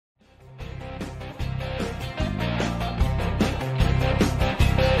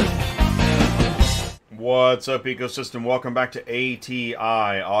What's up, ecosystem? Welcome back to ATI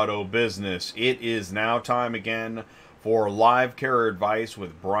Auto Business. It is now time again for live carrier advice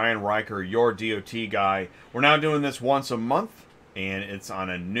with Brian Riker, your DOT guy. We're now doing this once a month, and it's on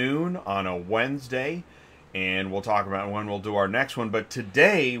a noon on a Wednesday, and we'll talk about when we'll do our next one. But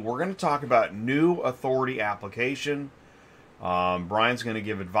today, we're going to talk about new authority application. Brian's going to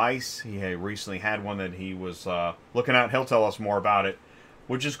give advice. He recently had one that he was looking at. He'll tell us more about it,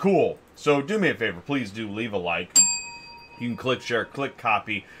 which is cool. So do me a favor, please do leave a like. You can click share, click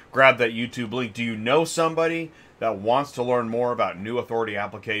copy, grab that YouTube link. Do you know somebody that wants to learn more about new authority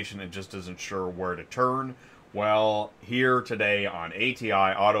application and just isn't sure where to turn? Well, here today on ATI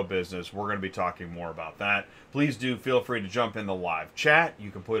Auto Business, we're going to be talking more about that. Please do feel free to jump in the live chat.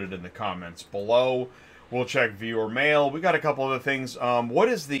 You can put it in the comments below. We'll check viewer mail. We got a couple other things. What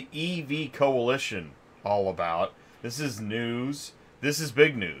is the EV Coalition all about? This is news. This is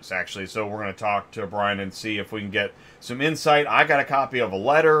big news, actually, so we're going to talk to Brian and see if we can get some insight. I got a copy of a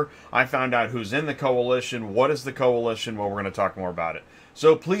letter. I found out who's in the coalition. What is the coalition? Well, we're going to talk more about it.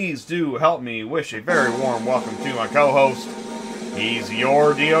 So please do help me wish a very warm welcome to my co-host. He's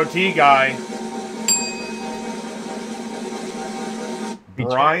your DOT guy,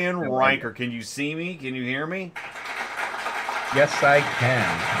 Brian Riker. Can you see me? Can you hear me? Yes, I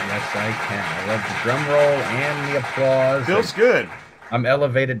can. Yes, I can. I love the drum roll and the applause. Feels good. I'm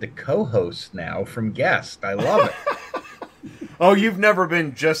elevated to co-host now from guest. I love it. Oh, you've never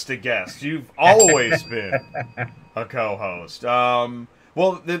been just a guest. You've always been a co-host.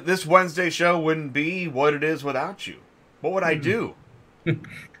 Well, this Wednesday show wouldn't be what it is without you. What would I do?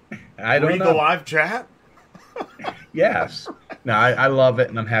 I don't Read know. the live chat? Yes. No, I love it,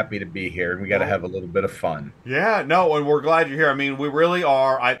 and I'm happy to be here. We got to have a little bit of fun. Yeah, no, and we're glad you're here. I mean, we really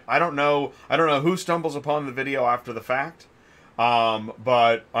are. I don't know who stumbles upon the video after the fact.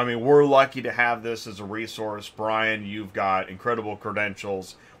 But I mean, we're lucky to have this as a resource. Brian, you've got incredible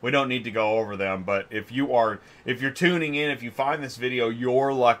credentials. We don't need to go over them, but if you're tuning in, if you find this video,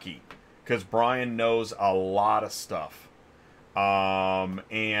 you're lucky because Brian knows a lot of stuff.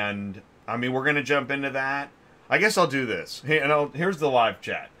 And I mean, we're going to jump into that. I guess I'll do this. Hey, here's the live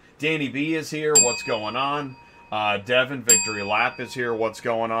chat. Danny B is here. What's going on? Devin Victory Lap is here. What's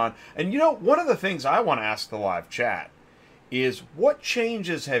going on? And you know, one of the things I want to ask the live chat is what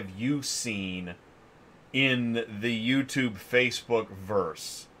changes have you seen in the YouTube, Facebook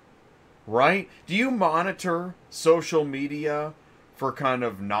verse? Right? Do you monitor social media for kind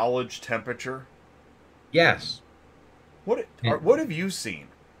of knowledge temperature? Yes. What have you seen?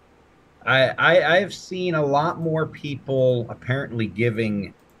 I've seen a lot more people apparently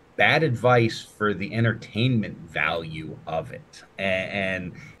giving bad advice for the entertainment value of it,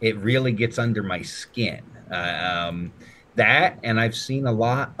 and it really gets under my skin. That, and I've seen a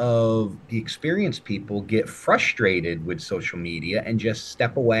lot of the experienced people get frustrated with social media and just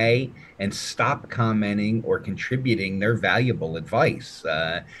step away and stop commenting or contributing their valuable advice.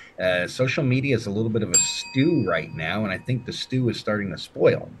 Social media is a little bit of a stew right now, and I think the stew is starting to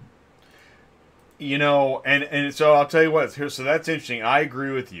spoil. You know, and so I'll tell you what, here, so that's interesting. I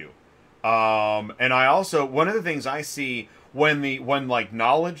agree with you. And I also, one of the things I see when like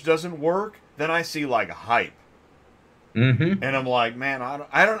knowledge doesn't work, then I see like hype. Mm-hmm. And I'm like, man,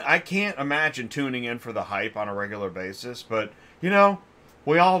 I can't imagine tuning in for the hype on a regular basis. But you know,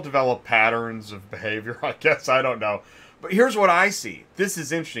 we all develop patterns of behavior, I guess. I don't know. But here's what I see. This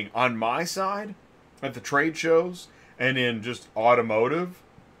is interesting. On my side, at the trade shows and in just automotive,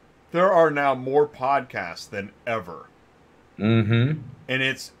 there are now more podcasts than ever. Mm-hmm. And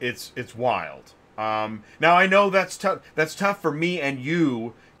it's wild. Now I know that's tough. That's tough for me and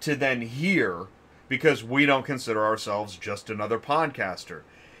you to then hear, because we don't consider ourselves just another podcaster.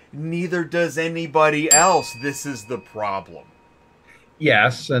 Neither does anybody else. This is the problem.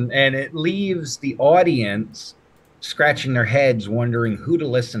 Yes, and it leaves the audience scratching their heads wondering who to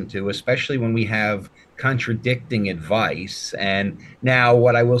listen to, especially when we have contradicting advice. And now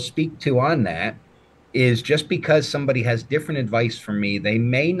what I will speak to on that is just because somebody has different advice from me, they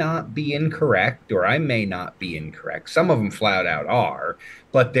may not be incorrect, or I may not be incorrect. Some of them flat out are,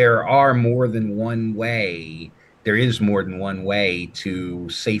 but there are more than one way. There is more than one way to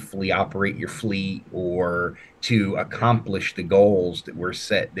safely operate your fleet or to accomplish the goals that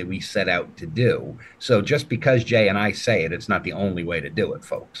we set out to do. So just because Jay and I say it, it's not the only way to do it,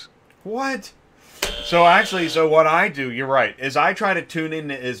 folks. What? So actually, what I do, you're right, is I try to tune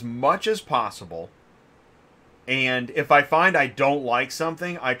in as much as possible. And if I find I don't like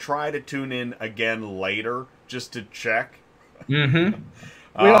something, I try to tune in again later just to check. Mm-hmm.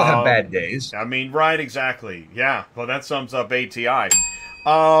 We all have bad days. I mean, right, exactly. Yeah, well, that sums up ATI.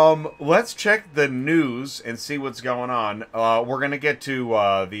 Let's check the news and see what's going on. We're gonna get to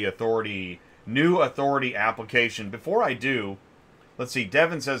the new authority application. Before I do, let's see.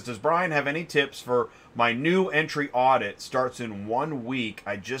 Devin says, "Does Brian have any tips for my new entry audit? Starts in 1 week.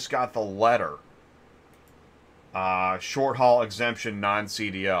 I just got the letter. Short haul exemption, non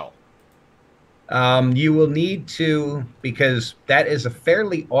CDL." You will need to, because that is a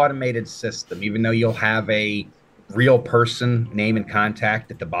fairly automated system, even though you'll have a real person name and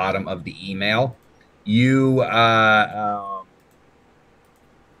contact at the bottom of the email. You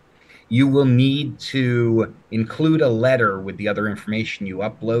you will need to include a letter with the other information you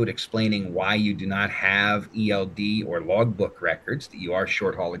upload explaining why you do not have ELD or logbook records, that you are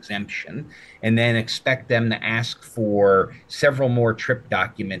short haul exemption, and then expect them to ask for several more trip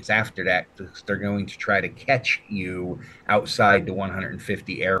documents after that because they're going to try to catch you outside the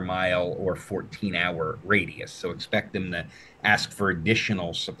 150 air mile or 14-hour radius. So expect them to ask for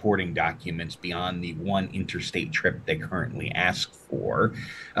additional supporting documents beyond the one interstate trip they currently ask for.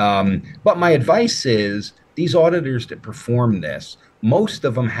 But my advice is these auditors that perform this, most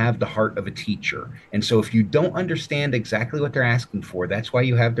of them have the heart of a teacher. And so if you don't understand exactly what they're asking for, that's why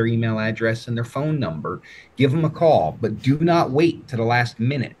you have their email address and their phone number. Give them a call, but do not wait to the last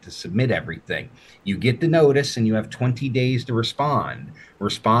minute to submit everything. You get the notice and you have 20 days to respond.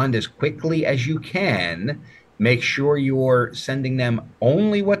 Respond as quickly as you can. Make sure you're sending them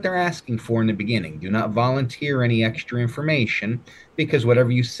only what they're asking for in the beginning. Do not volunteer any extra information because whatever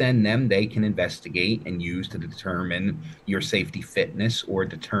you send them, they can investigate and use to determine your safety fitness or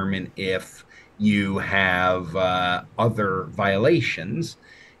determine if you have other violations.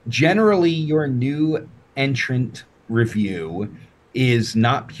 Generally, your new entrant review is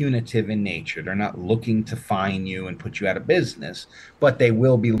not punitive in nature. They're not looking to fine you and put you out of business, but they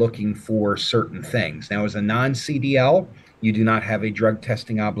will be looking for certain things. Now, as a non CDL, you do not have a drug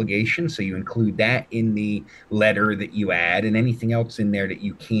testing obligation, so you include that in the letter that you add, and anything else in there that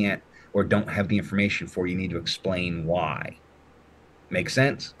you can't or don't have the information for, you need to explain why. Make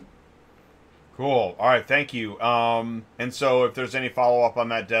sense? Cool. All right, thank you. And so if there's any follow up on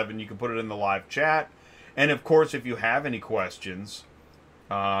that, Devin, you can put it in the live chat. And of course, if you have any questions,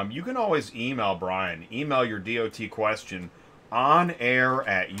 you can always email Brian. Email your DOT question on air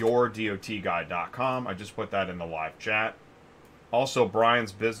at yourdotguide.com. I just put that in the live chat. Also,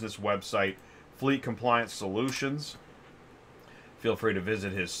 Brian's business website, Fleet Compliance Solutions. Feel free to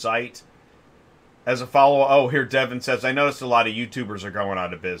visit his site. As a follow-up, oh, here Devin says, I noticed a lot of YouTubers are going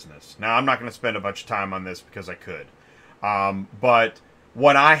out of business. Now, I'm not going to spend a bunch of time on this because I could. But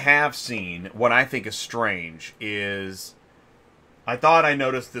what I have seen, what I think is strange, is I thought I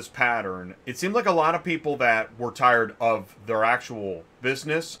noticed this pattern. It seemed like a lot of people that were tired of their actual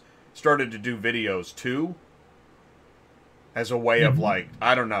business started to do videos too. As a way of like,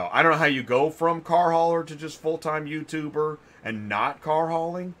 I don't know. I don't know how you go from car hauler to just full-time YouTuber and not car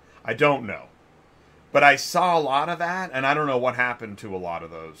hauling. I don't know. But I saw a lot of that, and I don't know what happened to a lot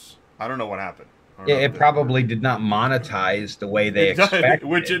of those. I don't know what happened. It probably did not monetize the way they expected.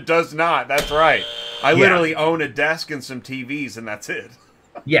 Which it does not. That's right. I literally own a desk and some TVs, and that's it.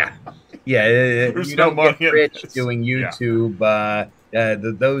 Yeah. Yeah. There's you no don't money get in rich this. doing YouTube.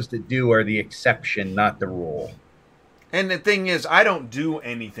 Those that do are the exception, not the rule. And the thing is, I don't do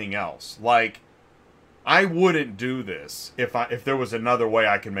anything else. Like, I wouldn't do this if there was another way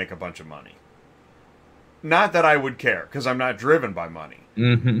I could make a bunch of money. Not that I would care, because I'm not driven by money.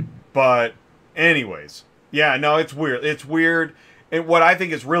 Mm-hmm. But, anyways, yeah, no, it's weird. It's weird. And what I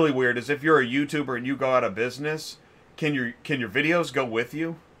think is really weird is if you're a YouTuber and you go out of business, can your videos go with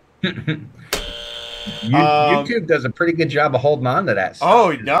you? YouTube does a pretty good job of holding on to that stuff.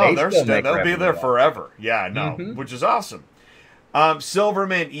 Oh no, they'll be there off. forever. Yeah, no, which is awesome.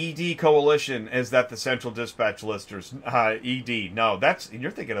 Silverman ED Coalition, is that the Central Dispatch Listers? ED, no,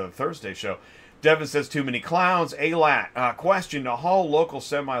 you're thinking of the Thursday show. Devin says too many clowns. ALAT question: to haul local,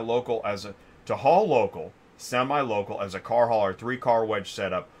 semi-local as a car hauler, 3-car wedge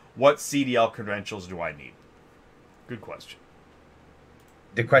setup. What CDL credentials do I need? Good question.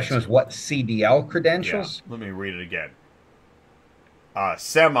 The question was what CDL credentials? Yeah, let me read it again.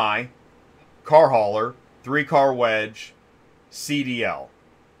 Semi, car hauler, 3-car wedge, CDL.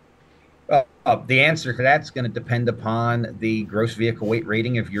 The answer to that's going to depend upon the gross vehicle weight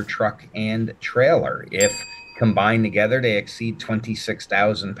rating of your truck and trailer. If combined together they exceed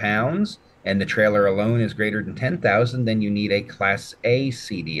 26,000 pounds and the trailer alone is greater than 10,000, then you need a Class A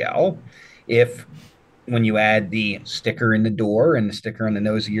CDL. If when you add the sticker in the door and the sticker on the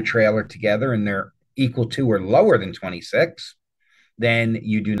nose of your trailer together and they're equal to or lower than 26, then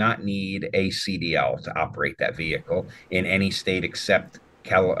you do not need a CDL to operate that vehicle in any state except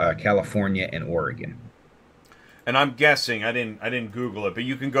California and Oregon. And I'm guessing I didn't Google it, but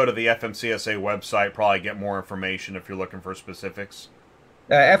you can go to the FMCSA website, probably get more information if you're looking for specifics.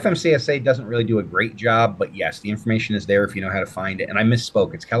 FMCSA doesn't really do a great job, but yes, the information is there if you know how to find it. And I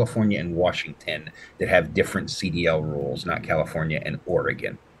misspoke. It's California and Washington that have different CDL rules, not California and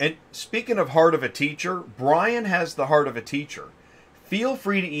Oregon. And speaking of heart of a teacher, Brian has the heart of a teacher. Feel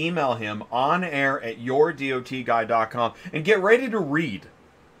free to email him on air at yourdotguy.com and get ready to read,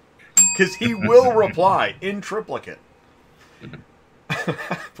 because he will reply in triplicate.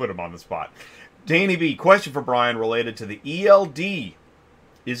 Put him on the spot. Danny B, question for Brian related to the ELD.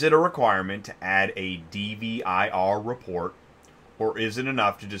 Is it a requirement to add a DVIR report, or is it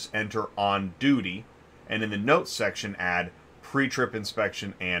enough to just enter on duty and in the notes section add pre-trip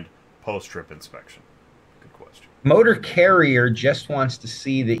inspection and post-trip inspection? Good question. Motor carrier just wants to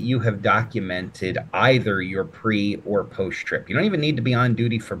see that you have documented either your pre or post trip. You don't even need to be on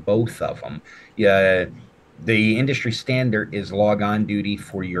duty for both of them. Yeah, the industry standard is log on duty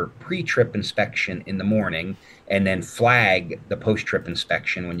for your pre-trip inspection in the morning and then flag the post-trip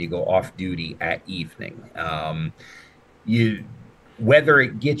inspection when you go off duty at evening. You Whether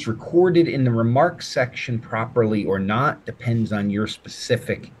it gets recorded in the remarks section properly or not depends on your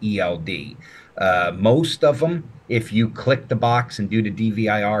specific ELD. Most of them, if you click the box and do the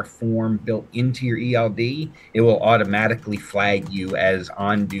DVIR form built into your ELD, it will automatically flag you as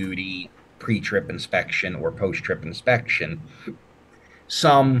on duty pre-trip inspection or post-trip inspection.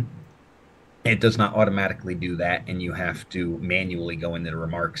 Some, it does not automatically do that, and you have to manually go into the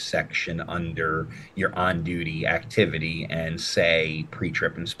remarks section under your on-duty activity and say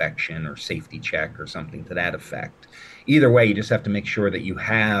pre-trip inspection or safety check or something to that effect. Either way, you just have to make sure that you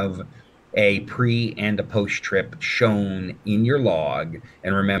have a pre and a post-trip shown in your log.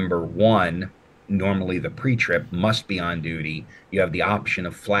 And remember, one, normally the pre-trip must be on duty. You have the option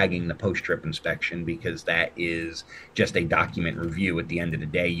of flagging the post-trip inspection because that is just a document review. At the end of the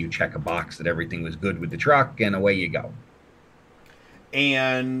day, you check a box that everything was good with the truck, and away you go.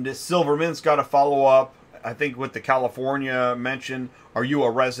 And Silverman's got a follow-up, I think, with the California mention. Are you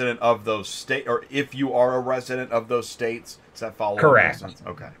a resident of those states? Or if you are a resident of those states, does that follow? Correct.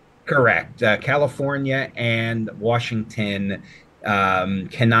 Okay. Correct. California and Washington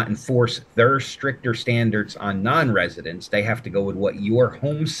cannot enforce their stricter standards on non-residents. They have to go with what your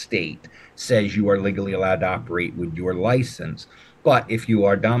home state says you are legally allowed to operate with your license. But if you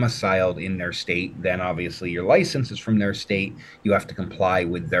are domiciled in their state, then obviously your license is from their state. You have to comply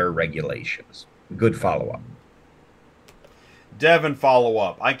with their regulations. Good follow-up. Devin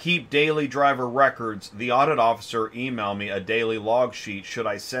follow-up. I keep daily driver records. The audit officer emailed me a daily log sheet. Should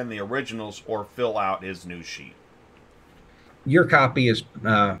I send the originals or fill out his new sheet? Your copy is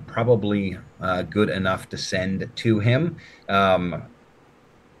probably good enough to send to him.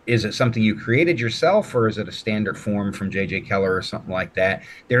 Is it something you created yourself, or is it a standard form from J.J. Keller or something like that?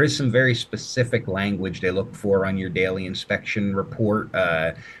 There is some very specific language they look for on your daily inspection report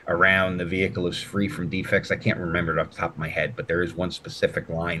around the vehicle is free from defects. I can't remember it off the top of my head, but there is one specific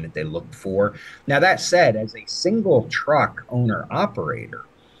line that they look for. Now, that said, as a single truck owner-operator,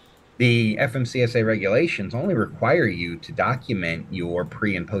 the FMCSA regulations only require you to document your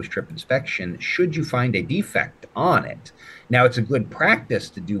pre and post trip inspection should you find a defect on it. Now, it's a good practice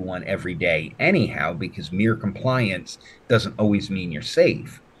to do one every day anyhow, because mere compliance doesn't always mean you're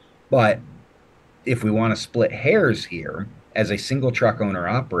safe. But if we want to split hairs here, as a single truck owner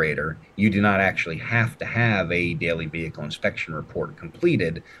operator, you do not actually have to have a daily vehicle inspection report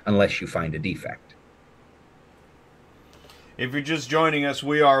completed unless you find a defect. If you're just joining us,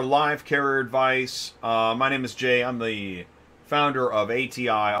 we are Live Carrier Advice. My name is Jay. I'm the founder of ATI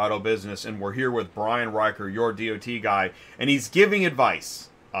Auto Business, and we're here with Brian Riker, your DOT guy, and he's giving advice.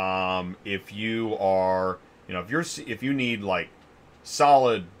 If you are, if you need like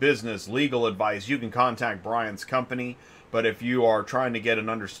solid business legal advice, you can contact Brian's company. But if you are trying to get an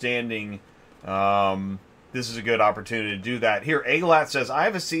understanding, this is a good opportunity to do that. Here, ALAT says, I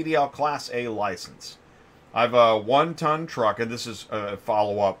have a CDL Class A license. I have a 1-ton truck, and this is a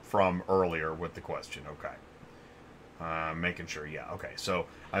follow-up from earlier with the question. Okay. Making sure, yeah. Okay, so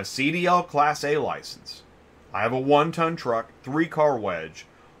I have CDL Class A license. I have a 1-ton truck, 3-car wedge.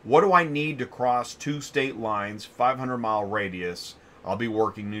 What do I need to cross 2 state lines, 500-mile radius? I'll be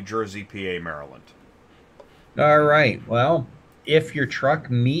working New Jersey, PA, Maryland. All right. Well, if your truck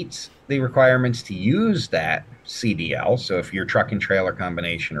meets the requirements to use that CDL, so if your truck and trailer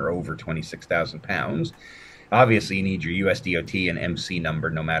combination are over 26,000 pounds, obviously you need your USDOT and MC number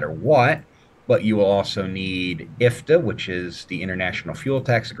no matter what. but you will also need IFTA, which is the International Fuel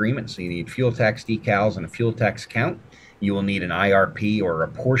Tax Agreement. So you need fuel tax decals and a fuel tax account. You will need an IRP or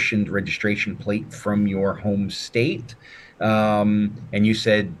apportioned registration plate from your home state. And you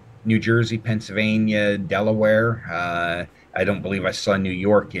said New Jersey, Pennsylvania, Delaware. I don't believe I saw New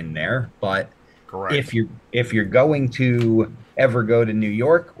York in there, but Correct. if you're going to ever go to New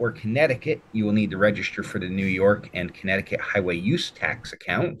York or Connecticut, you will need to register for the New York and Connecticut highway use tax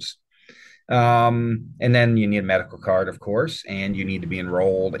accounts. And then you need a medical card, of course, and you need to be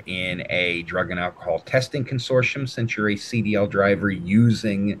enrolled in a drug and alcohol testing consortium since you're a CDL driver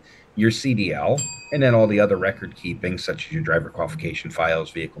using your CDL, and then all the other record keeping, such as your driver qualification files,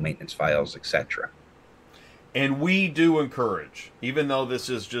 vehicle maintenance files, etc. And we do encourage, even though this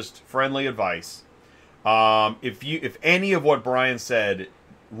is just friendly advice, if any of what Brian said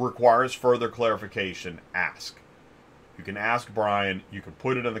requires further clarification, ask. You can ask Brian. You can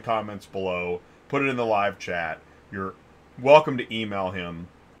put it in the comments below. Put it in the live chat. You're welcome to email him.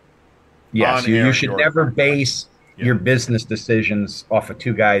 Yes, you should never base your business decisions off of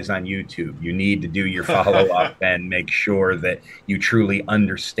two guys on YouTube. You need to do your follow up and make sure that you truly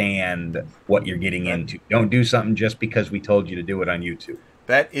understand what you're getting into. Don't do something just because we told you to do it on YouTube.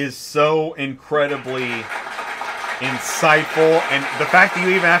 That is so incredibly insightful, and the fact that you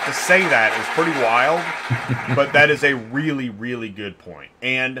even have to say that is pretty wild. But that is a really, really good point.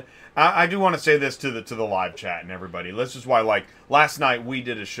 And I do want to say this to the live chat and everybody. This is why, like last night, we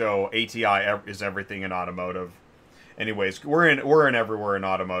did a show. ATI is everything in automotive. Anyways, we're in everywhere in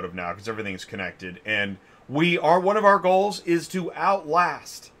automotive now because everything's connected, and one of our goals is to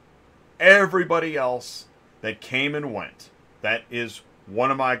outlast everybody else that came and went. That is one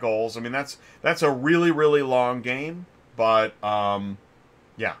of my goals. I mean, that's a really, really long game, but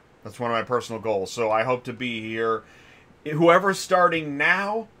yeah, that's one of my personal goals. So I hope to be here. Whoever's starting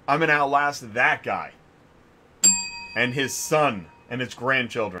now, I'm gonna outlast that guy and his son and his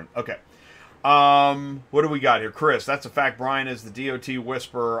grandchildren. Okay. What do we got here? Chris, that's a fact. Brian is the DOT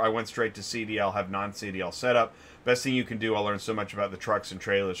whisperer. I went straight to CDL, have non-CDL setup. Best thing you can do. I learned so much about the trucks and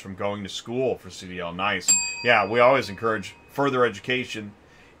trailers from going to school for CDL. Nice. Yeah, we always encourage further education,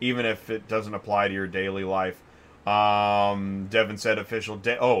 even if it doesn't apply to your daily life. Devin said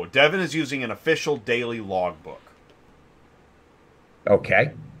Devin is using an official daily logbook.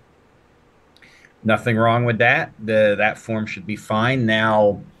 Okay. Nothing wrong with that. That form should be fine.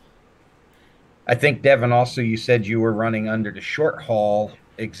 Now, I think, Devin, also you said you were running under the short haul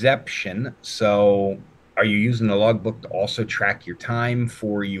exemption. So are you using the logbook to also track your time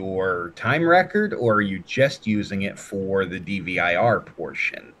for your time record, or are you just using it for the DVIR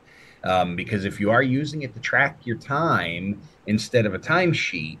portion? Because if you are using it to track your time instead of a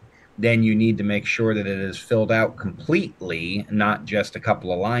timesheet, then you need to make sure that it is filled out completely, not just a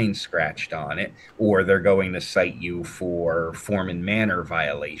couple of lines scratched on it, or they're going to cite you for form and manner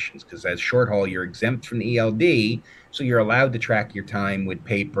violations. Because as short haul, you're exempt from the ELD, so you're allowed to track your time with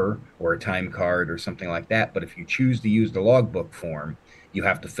paper or a time card or something like that. But if you choose to use the logbook form, you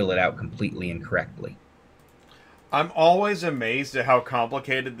have to fill it out completely and correctly. I'm always amazed at how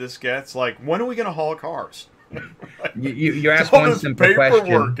complicated this gets. Like, when are we going to haul cars? You ask one simple paperwork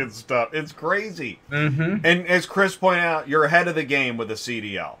question and stuff. It's crazy. Mm-hmm. And as Chris pointed out, you're ahead of the game with a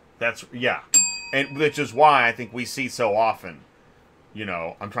CDL. And which is why I think we see so often. You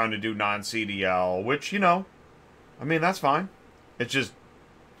know, I'm trying to do non-CDL, which I mean that's fine. It's just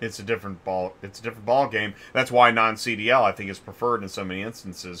it's a different ball. It's a different ball game. That's why non-CDL I think is preferred in so many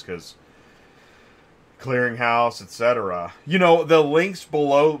instances because clearinghouse, etc. The links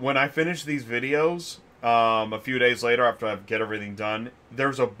below when I finish these videos. A few days later, after I get everything done,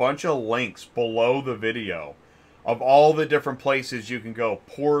 there's a bunch of links below the video of all the different places you can go,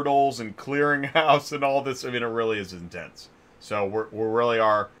 portals and clearinghouse and all this. I mean, it really is intense. So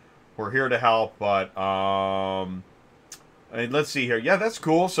we're here to help. But let's see here. Yeah, that's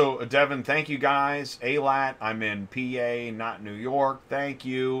cool. So Devin, thank you guys. ALAT, I'm in PA, not New York. Thank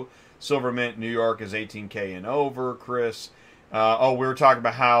you. Silvermint, New York is 18K and over. Chris. We were talking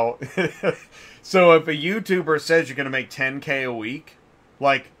about how. So if a YouTuber says you're going to make 10K a week,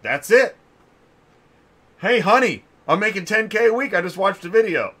 like, that's it. Hey, honey, I'm making 10K a week. I just watched a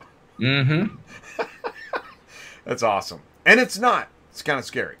video. Mm-hmm. That's awesome. And it's not. It's kind of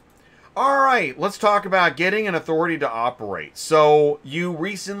scary. All right, let's talk about getting an authority to operate. So you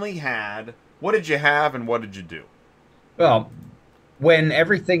recently had, what did you have and what did you do? Well, when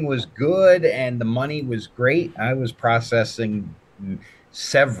everything was good and the money was great, I was processing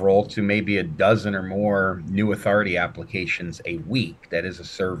several to maybe a dozen or more new authority applications a week. That is a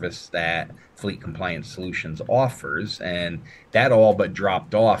service that Fleet Compliance Solutions offers. And that all but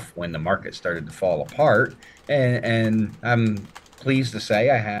dropped off when the market started to fall apart. And I'm pleased to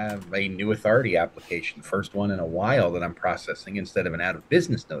say I have a new authority application, first one in a while that I'm processing instead of an out of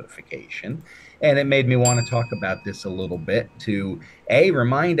business notification. And it made me want to talk about this a little bit to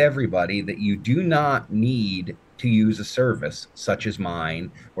remind everybody that you do not need to use a service such as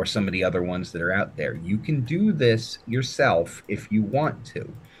mine or some of the other ones that are out there. You can do this yourself if you want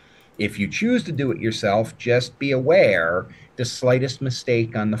to. If you choose to do it yourself, just be aware the slightest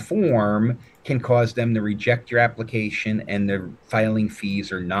mistake on the form can cause them to reject your application, and the filing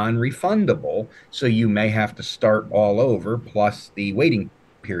fees are non-refundable. So you may have to start all over, plus the waiting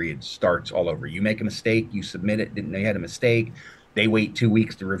period starts all over. You make a mistake, you submit it, didn't know you had a mistake. They wait 2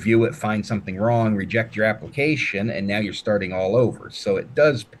 weeks to review it, find something wrong, reject your application, and now you're starting all over. So it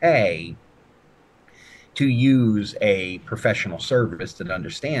does pay to use a professional service that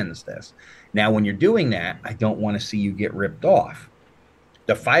understands this. Now, when you're doing that, I don't want to see you get ripped off.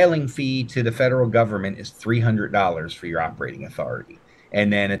 The filing fee to the federal government is $300 for your operating authority.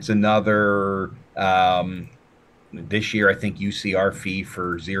 And then it's another, this year, I think UCR fee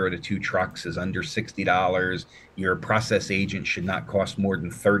for 0 to 2 trucks is under $60. Your process agent should not cost more than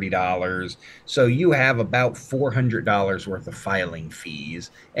 $30. So you have about $400 worth of filing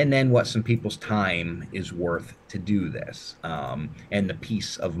fees, and then what some people's time is worth to do this, and the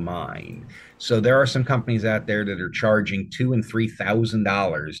peace of mind. So there are some companies out there that are charging $2,000 and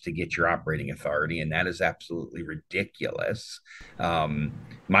 $3,000 to get your operating authority, and that is absolutely ridiculous.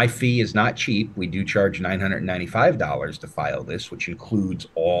 My fee is not cheap. We do charge $995 to file this, which includes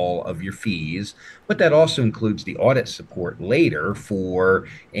all of your fees, but that also includes the audit support later for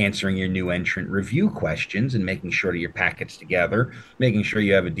answering your new entrant review questions and making sure that your packet's together, making sure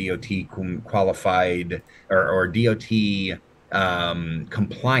you have a DOT qualified or DOT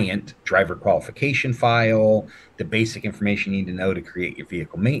compliant driver qualification file, the basic information you need to know to create your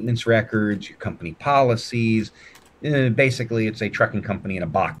vehicle maintenance records, your company policies. Basically, it's a trucking company in a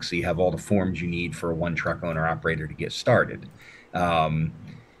box. So you have all the forms you need for a one truck owner operator to get started.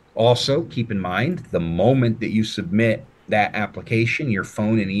 Also, keep in mind, the moment that you submit that application, your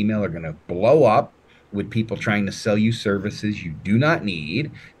phone and email are going to blow up with people trying to sell you services you do not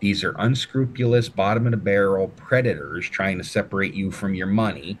need. These are unscrupulous, bottom of the barrel predators trying to separate you from your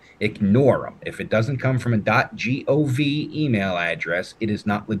money. Ignore them. If it doesn't come from a .gov email address, it is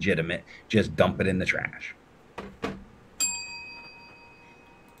not legitimate. Just dump it in the trash.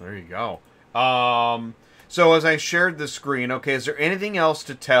 There you go. So as I shared the screen, okay, is there anything else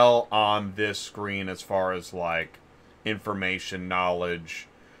to tell on this screen as far as like information, knowledge?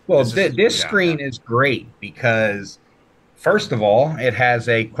 Well, this screen is great because, first of all, it has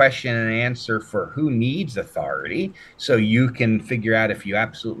a question and answer for who needs authority. So you can figure out if you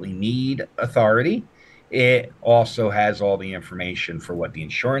absolutely need authority. It also has all the information for what the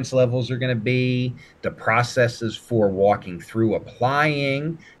insurance levels are going to be, the processes for walking through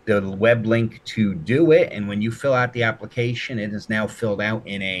applying, the web link to do it. And when you fill out the application, it is now filled out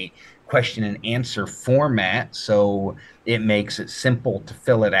in a question and answer format. So it makes it simple to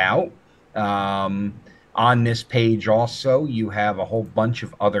fill it out. On this page also, you have a whole bunch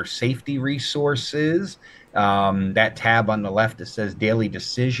of other safety resources. That tab on the left that says daily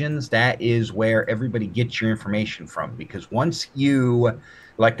decisions, that is where everybody gets your information from, because once you,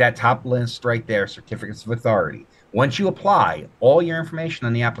 like that top list right there, certificates of authority, once you apply, all your information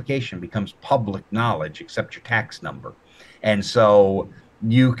on the application becomes public knowledge except your tax number. And so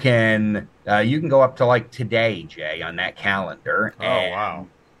you can go up to like today, Jay, on that calendar. Oh, wow.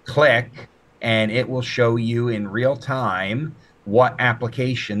 Click, and it will show you in real time what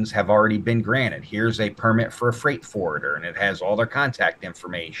applications have already been granted. Here's a permit for a freight forwarder, and it has all their contact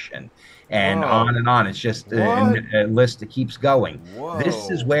information, and on and on. It's just a list that keeps going. This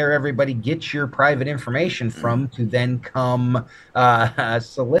is where everybody gets your private information from to then come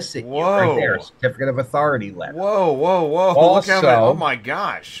solicit you right there, certificate of authority letter. Whoa. Also, look how oh my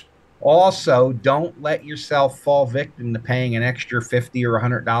gosh. Also, don't let yourself fall victim to paying an extra $50 or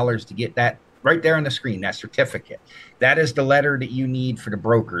 $100 to get that right there on the screen, that certificate. That is the letter that you need for the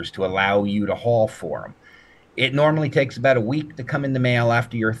brokers to allow you to haul for them. It normally takes about a week to come in the mail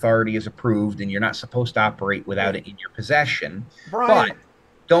after your authority is approved, and you're not supposed to operate without it in your possession. Brian, but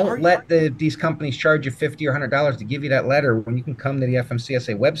don't let these companies charge you $50 or $100 to give you that letter when you can come to the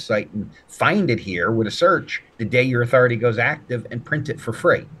FMCSA website and find it here with a search the day your authority goes active and print it for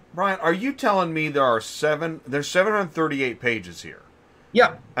free. Brian, are you telling me there's 738 pages here?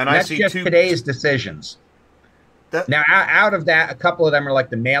 Yeah, and that's I see just today's decisions. That Now, out of that, a couple of them are like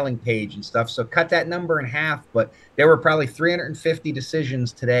the mailing page and stuff. So cut that number in half. But there were probably 350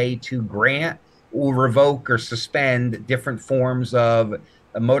 decisions today to grant or revoke or suspend different forms of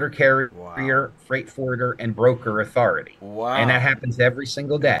a motor wow. carrier, freight forwarder, and broker authority. And that Wow. happens every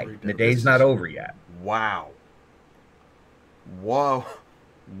single day. Every day. The day's This not is over yet. wow. Whoa.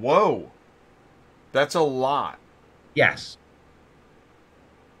 Whoa. That's a lot. Yes.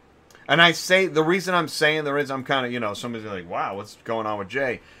 And I say the reason I'm saying there is I'm kind of, somebody's like, wow, what's going on with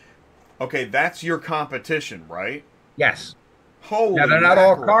Jay? Okay, that's your competition, right? Yes. Now, Holy they're not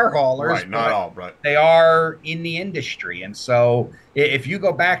all mackerel. car haulers, Right, not but all, but they are in the industry. And so if you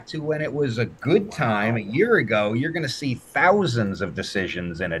go back to when it was a good time a wow. year ago, you're going to see thousands of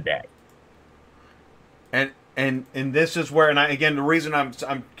decisions in a day. And this is where, and again, the reason I'm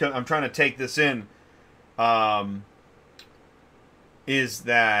trying to take this in um is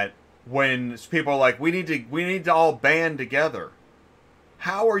that when people are like, we need to all band together.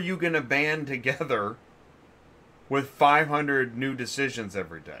 How are you going to band together with 500 new decisions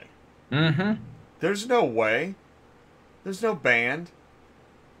every day? Mm-hmm. There's no way. There's no band.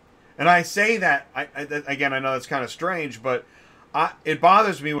 And I say that again. I know that's kind of strange, but it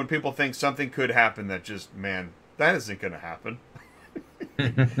bothers me when people think something could happen that just, man, that isn't going to happen,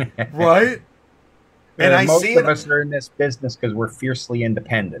 right? And I Most see of it. us are in this business because we're fiercely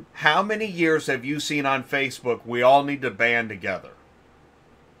independent. How many years have you seen on Facebook? We all need to band together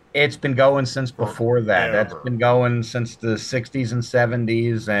It's been going since before that. That's forever, been going since the 60s and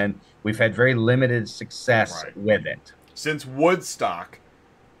 70s, and we've had very limited success right? with it. Since Woodstock,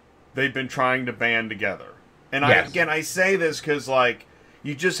 they've been trying to band together. And Yes. I say this because like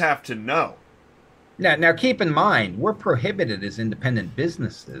you just have to know. Now, keep in mind, we're prohibited as independent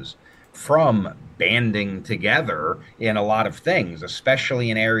businesses from banding together in a lot of things, especially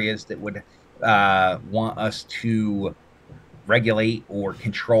in areas that would want us to regulate or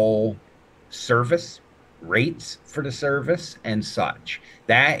control service rates for the service and such.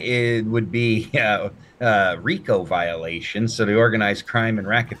 Would be RICO violations, so the organized crime and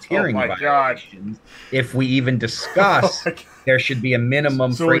Oh racketeering my god! violations. If we even Oh discuss my god! there should be a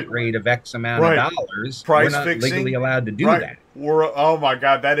minimum So we, freight rate of X amount of right, dollars, we're price not legally fixing, allowed to do right? that. We're oh my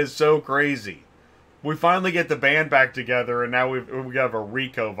god, that is so crazy. We finally get the band back together, and now we have a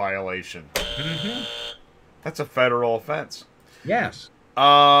RICO violation. Mm-hmm. That's a federal offense. Yes.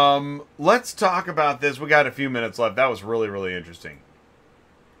 Let's talk about this. We got a few minutes left. That was really, really interesting.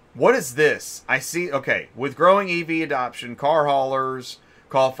 What is this? I see. Okay, with growing EV adoption, car haulers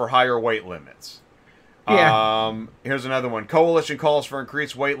call for higher weight limits. Yeah. Here's another one. Coalition calls for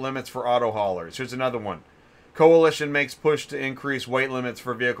increased weight limits for auto haulers. Here's another one. Coalition makes push to increase weight limits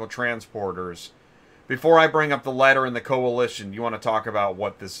for vehicle transporters. Before I bring up the letter in the coalition, you want to talk about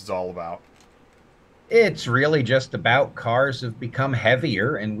what this is all about? It's really just about cars have become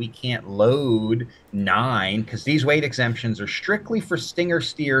heavier and we can't load nine because these weight exemptions are strictly for Stinger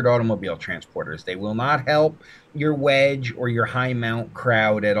steered automobile transporters. They will not help your wedge or your high mount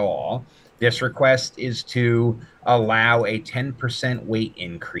crowd at all. This request is to allow a 10% weight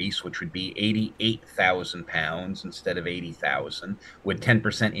increase, which would be 88,000 pounds instead of 80,000, with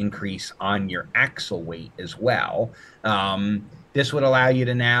 10% increase on your axle weight as well. This would allow you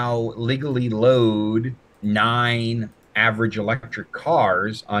to now legally load nine average electric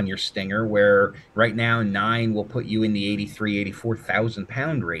cars on your Stinger, where right now nine will put you in the 83, 84,000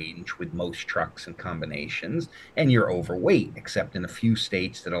 pound range with most trucks and combinations, and you're overweight, except in a few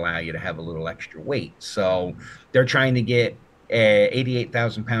states that allow you to have a little extra weight. So they're trying to get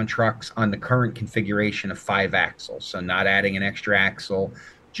 88,000 pound trucks on the current configuration of five axles. So not adding an extra axle,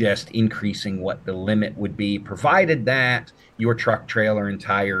 just increasing what the limit would be, provided that your truck, trailer, and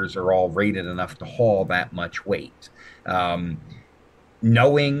tires are all rated enough to haul that much weight. Um,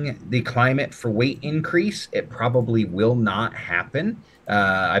 Knowing the climate for weight increase, it probably will not happen.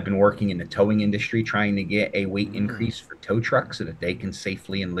 I've been working in the towing industry trying to get a weight increase for tow trucks so that they can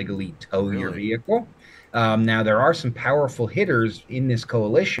safely and legally tow your Really? vehicle. Now, there are some powerful hitters in this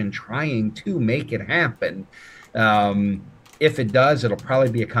coalition trying to make it happen. Um, if it does, it'll probably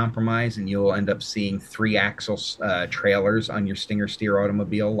be a compromise, and you'll end up seeing three axle trailers on your Stinger steer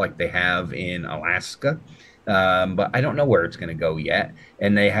automobile like they have in Alaska. But I don't know where it's going to go yet.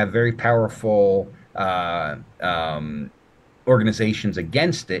 And they have very powerful organizations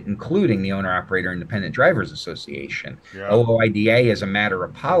against it, including the Owner Operator Independent Drivers Association. Yeah. OOIDA, as a matter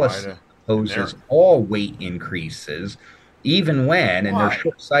of policy, Why in there? opposes all weight increases, even when, and they're Why?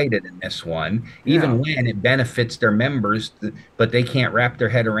 short sighted in this one, Yeah. even when it benefits their members, but they can't wrap their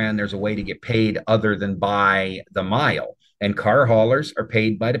head around there's a way to get paid other than by the mile. And car haulers are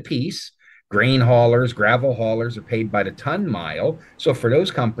paid by the piece. Grain haulers, gravel haulers are paid by the ton mile. So for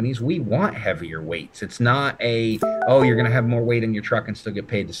those companies, we want heavier weights. It's not oh, you're going to have more weight in your truck and still get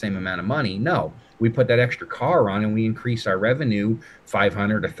paid the same amount of money. No, we put that extra car on and we increase our revenue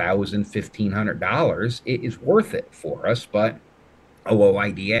 500, 1,000, $1,500. It is worth it for us. But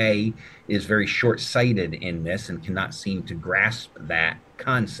OOIDA is very short sighted in this and cannot seem to grasp that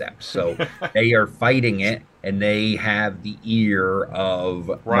concept. So they are fighting it, and they have the ear of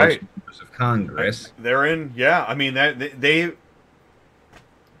Right. most members of Congress. They're in, yeah. I mean, they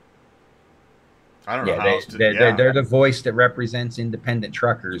I don't know Yeah, how else to, yeah. they're the voice that represents independent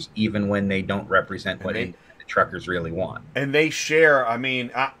truckers, even when they don't represent what independent truckers really want. And they share, I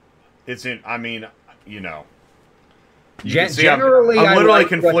mean, it's in, I mean, you know. You can see Generally, I'm literally like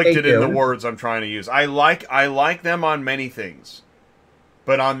conflicted in the words I'm trying to use. I like them on many things,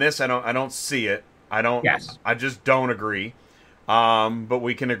 but on this, I don't see it. I don't. Yes. I just don't agree. But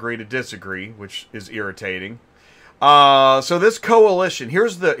we can agree to disagree, which is irritating. So this coalition,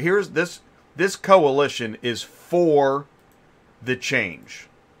 this coalition is for the change,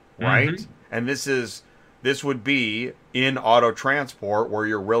 right? Mm-hmm. And this would be in auto transport where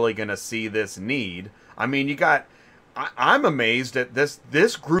you're really going to see this need. I mean, you got. I'm amazed at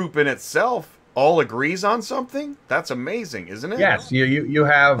this group in itself all agrees on something. That's amazing, isn't it? Yes, you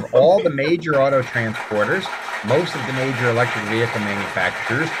have all the major auto transporters, most of the major electric vehicle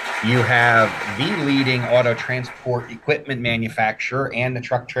manufacturers. You have the leading auto transport equipment manufacturer and the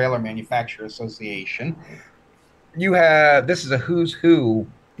Truck Trailer Manufacturer Association. This is a who's who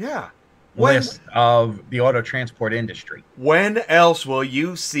Yeah. list of the auto transport industry. When else will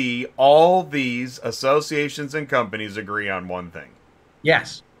you see all these associations and companies agree on one thing?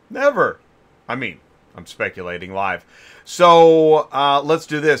 Yes. Never. I mean, I'm speculating live. So let's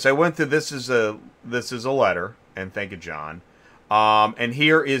do this. I went through this is a letter, and thank you, John. And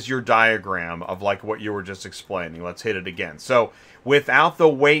here is your diagram of like what you were just explaining. Let's hit it again. So without the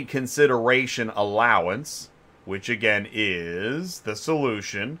weight consideration allowance, which again is the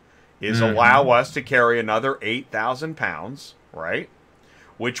solution, is allow us to carry another 8,000 pounds, right?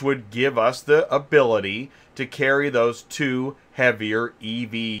 Which would give us the ability to carry those two heavier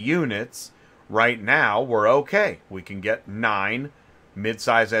EV units. Right now, we're okay. We can get 9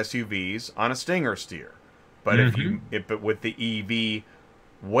 midsize SUVs on a Stinger steer. But but with the EV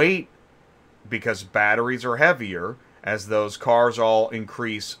weight, because batteries are heavier, as those cars all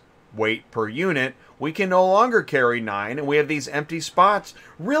increase weight per unit, we can no longer carry 9, and we have these empty spots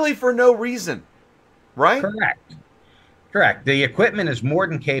really for no reason, right? Correct. The equipment is more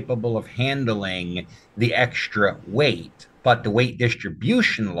than capable of handling the extra weight, but the weight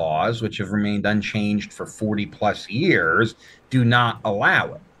distribution laws, which have remained unchanged for 40 plus years, do not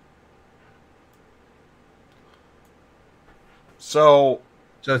allow it. So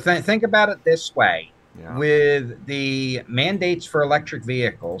think about it this way. Yeah. With the mandates for electric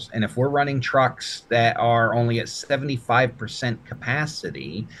vehicles, and if we're running trucks that are only at 75%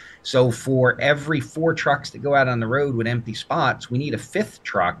 capacity, so for every 4 trucks that go out on the road with empty spots, we need a 5th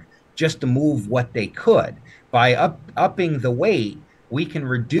truck just to move what they could. By upping the weight, we can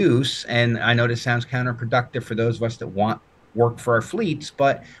reduce, and I know this sounds counterproductive for those of us that want work for our fleets,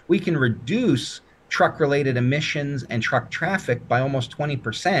 but we can reduce truck-related emissions and truck traffic by almost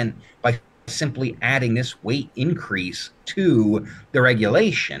 20% by simply adding this weight increase to the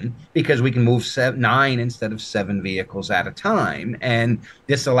regulation, because we can move 9 instead of 7 vehicles at a time. And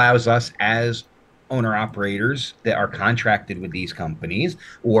this allows us as owner operators that are contracted with these companies,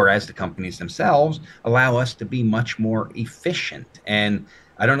 or as the companies themselves, allow us to be much more efficient. And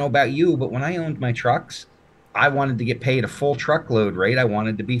I don't know about you, but when I owned my trucks, I wanted to get paid a full truckload rate. I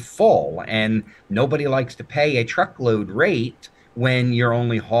wanted to be full, and nobody likes to pay a truckload rate when you're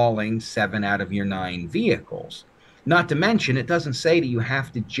only hauling 7 out of your 9 vehicles. Not to mention, it doesn't say that you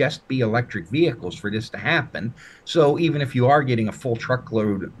have to just be electric vehicles for this to happen. So even if you are getting a full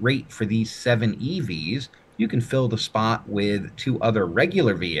truckload rate for these 7 EVs, you can fill the spot with 2 other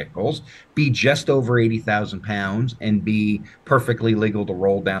regular vehicles, be just over 80,000 pounds, and be perfectly legal to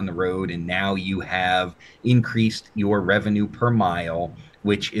roll down the road. And now you have increased your revenue per mile,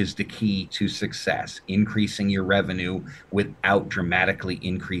 which is the key to success, increasing your revenue without dramatically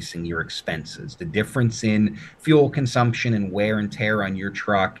increasing your expenses. The difference in fuel consumption and wear and tear on your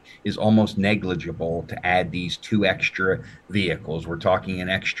truck is almost negligible to add these 2 extra vehicles. We're talking an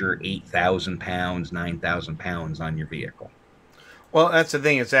extra 8,000 pounds, 9,000 pounds on your vehicle. Well, that's the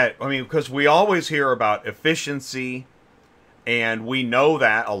thing, is that, I mean, because we always hear about efficiency, and we know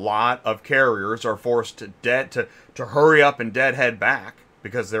that a lot of carriers are forced to hurry up and deadhead back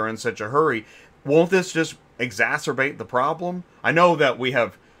because they're in such a hurry. Won't this just exacerbate the problem? I know that we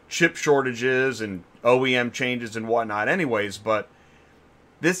have chip shortages and OEM changes and whatnot anyways, but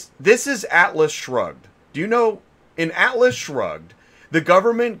this is Atlas Shrugged. Do you know, in Atlas Shrugged, the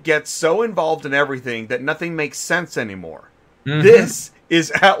government gets so involved in everything that nothing makes sense anymore. Mm-hmm. This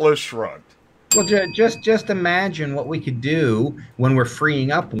is Atlas Shrugged. Well, just imagine what we could do when we're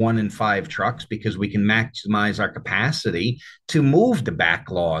freeing up 1 in 5 trucks because we can maximize our capacity to move the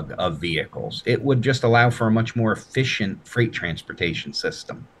backlog of vehicles. It would just allow for a much more efficient freight transportation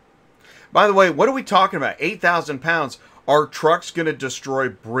system. By the way, what are we talking about? 8,000 pounds. Are trucks going to destroy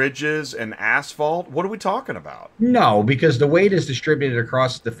bridges and asphalt? What are we talking about? No, because the weight is distributed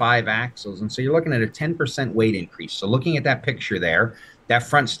across the 5 axles. And so you're looking at a 10% weight increase. So looking at that picture there, that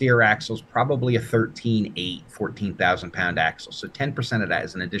front steer axle is probably a 13.8, 14,000 pound axle. So 10% of that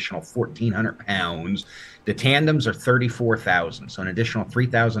is an additional 1,400 pounds. The tandems are 34,000. So an additional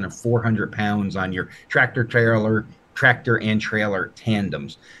 3,400 pounds on your tractor and trailer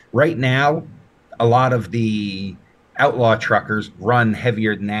tandems. Right now, a lot of the outlaw truckers run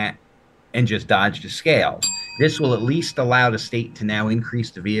heavier than that and just dodge the scales. This will at least allow the state to now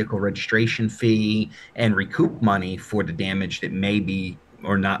increase the vehicle registration fee and recoup money for the damage that may be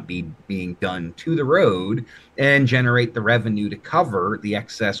or not be being done to the road and generate the revenue to cover the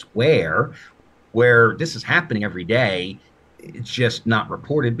excess wear. Where this is happening every day, it's just not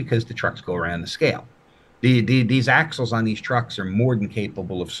reported because the trucks go around the scale. These axles on these trucks are more than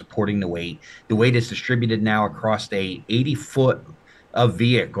capable of supporting the weight. The weight is distributed now across a 80-foot of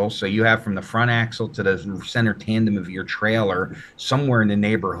vehicle. So you have from the front axle to the center tandem of your trailer, somewhere in the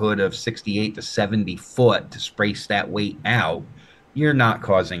neighborhood of 68 to 70 foot to space that weight out. You're not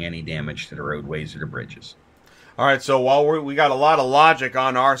causing any damage to the roadways or the bridges. All right, so while we got a lot of logic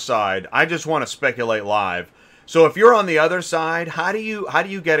on our side, I just want to speculate live. So if you're on the other side, how do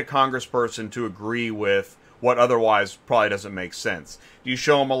you get a congressperson to agree with what otherwise probably doesn't make sense? Do you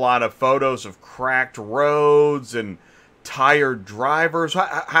show them a lot of photos of cracked roads and tired drivers?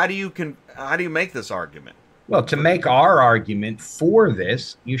 How do you make this argument? Well, to make our argument for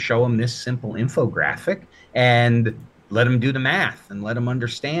this, you show them this simple infographic and let them do the math and let them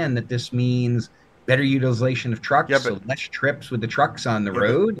understand that this means better utilization of trucks, so less trips with the trucks on the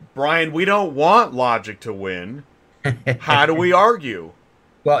road. Brian, we don't want logic to win. How do we argue?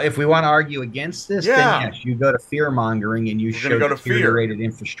 Well, if we want to argue against this, then yes, you go to fear-mongering and you show deteriorated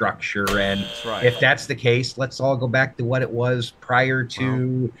infrastructure. And if that's the case, let's all go back to what it was prior to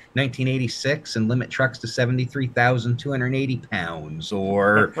 1986 and limit trucks to 73,280 pounds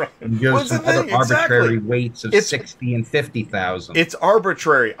or give some other arbitrary weights of 60 and 50,000. It's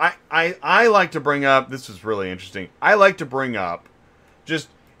arbitrary. I like to bring up, this is really interesting, I like to bring up just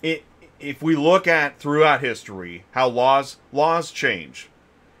if we look at throughout history how laws change.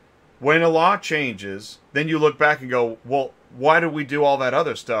 When a law changes, then you look back and go, well, why did we do all that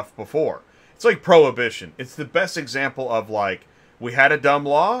other stuff before? It's like prohibition. It's the best example of, like, we had a dumb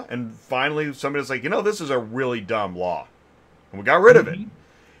law, and finally somebody's like, this is a really dumb law. And we got rid of it.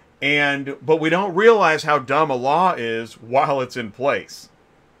 But we don't realize how dumb a law is while it's in place.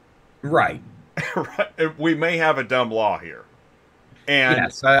 Right. We may have a dumb law here. And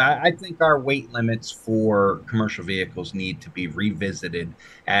yes, I think our weight limits for commercial vehicles need to be revisited.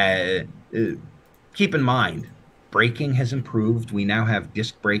 Keep in mind, braking has improved. We now have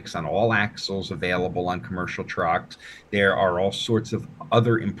disc brakes on all axles available on commercial trucks. There are all sorts of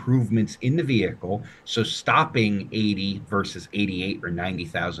other improvements in the vehicle. So stopping 80 versus 88 or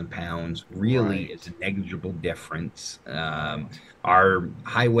 90,000 pounds really is a negligible difference. Our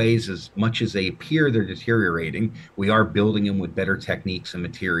highways, as much as they appear they're deteriorating, we are building them with better techniques and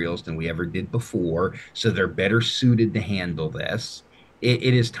materials than we ever did before. So they're better suited to handle this.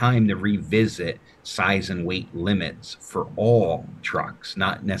 It is time to revisit size and weight limits for all trucks,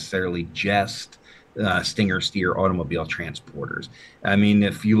 not necessarily just Stinger steer automobile transporters. I mean,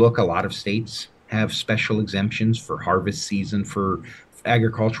 if you look, a lot of states have special exemptions for harvest season for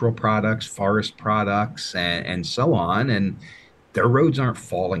agricultural products, forest products, and so on. And their roads aren't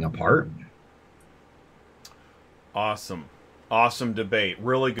falling apart. Awesome. Awesome debate.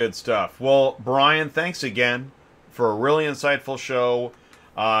 Really good stuff. Well, Brian, thanks again for a really insightful show.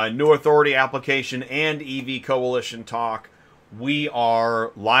 New Authority application and EV Coalition talk. We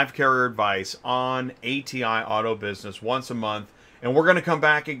are Live Carrier Advice on ATI Auto Business once a month. And we're going to come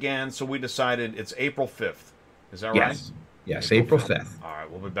back again. So we decided it's April 5th. Is that right? Yes, April 5th. All right,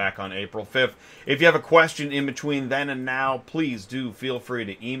 we'll be back on April 5th. If you have a question in between then and now, please do feel free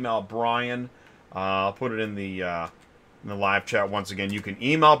to email Brian. I'll put it in the live chat once again. You can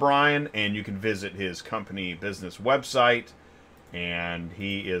email Brian, and you can visit his company business website, and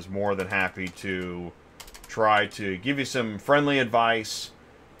he is more than happy to try to give you some friendly advice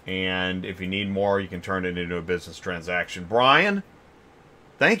And if you need more, you can turn it into a business transaction. Brian,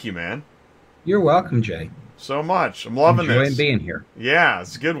 thank you, man. You're welcome, Jay. So much. I'm loving Enjoying this. being here. Yeah,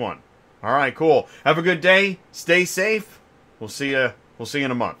 it's a good one. All right, cool. Have a good day. Stay safe. We'll see you. We'll see you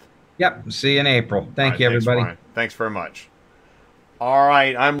in a month. Yep. See you in April. Thank All right, you, thanks, everybody. Brian. Thanks very much. All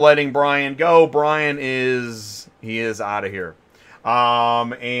right, I'm letting Brian go. Brian is out of here.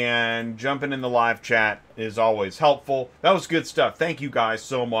 And jumping in the live chat is always helpful. That was good stuff. Thank you guys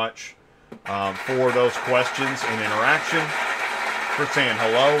so much for those questions and interaction. For saying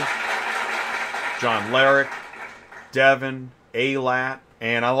hello. John Larrick, Devin, Alat,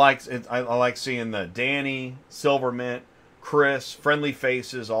 and I like seeing the Danny, Silvermint, Chris, friendly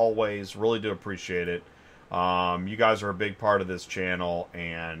faces always. Really do appreciate it. You guys are a big part of this channel,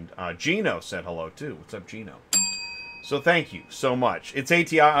 and Gino said hello too. What's up, Gino? So thank you so much. It's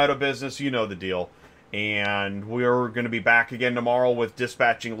ATI Auto Business, you know the deal, and we're going to be back again tomorrow with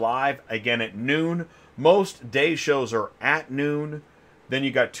Dispatching Live again at noon. Most day shows are at noon. Then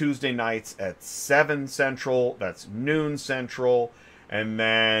you got Tuesday nights at 7 Central. That's noon Central. And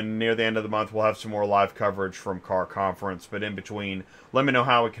then near the end of the month, we'll have some more live coverage from Car Conference. But in between, let me know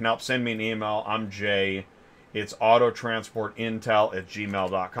how we can help. Send me an email. I'm Jay. It's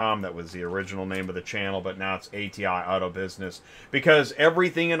autotransportintel@gmail.com. That was the original name of the channel, but now it's ATI Auto Business. Because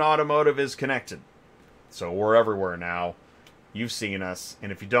everything in automotive is connected. So we're everywhere now. You've seen us.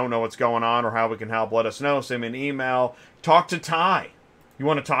 And if you don't know what's going on or how we can help, let us know. Send me an email. Talk to Ty. You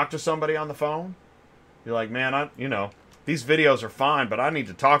want to talk to somebody on the phone? You're like, man, these videos are fine, but I need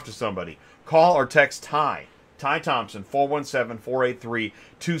to talk to somebody. Call or text Ty Thompson,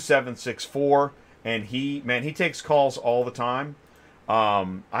 417-483-2764. And he takes calls all the time. I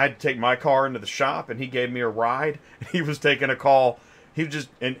had to take my car into the shop, and he gave me a ride. He was taking a call. He just,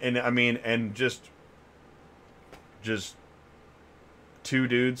 just two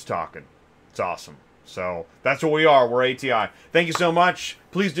dudes talking. It's awesome. So that's what we are. We're ATI. Thank you so much.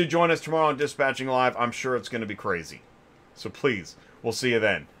 Please do join us tomorrow on Dispatching Live. I'm sure it's going to be crazy. So please, we'll see you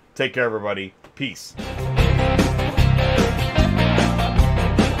then. Take care, everybody. Peace.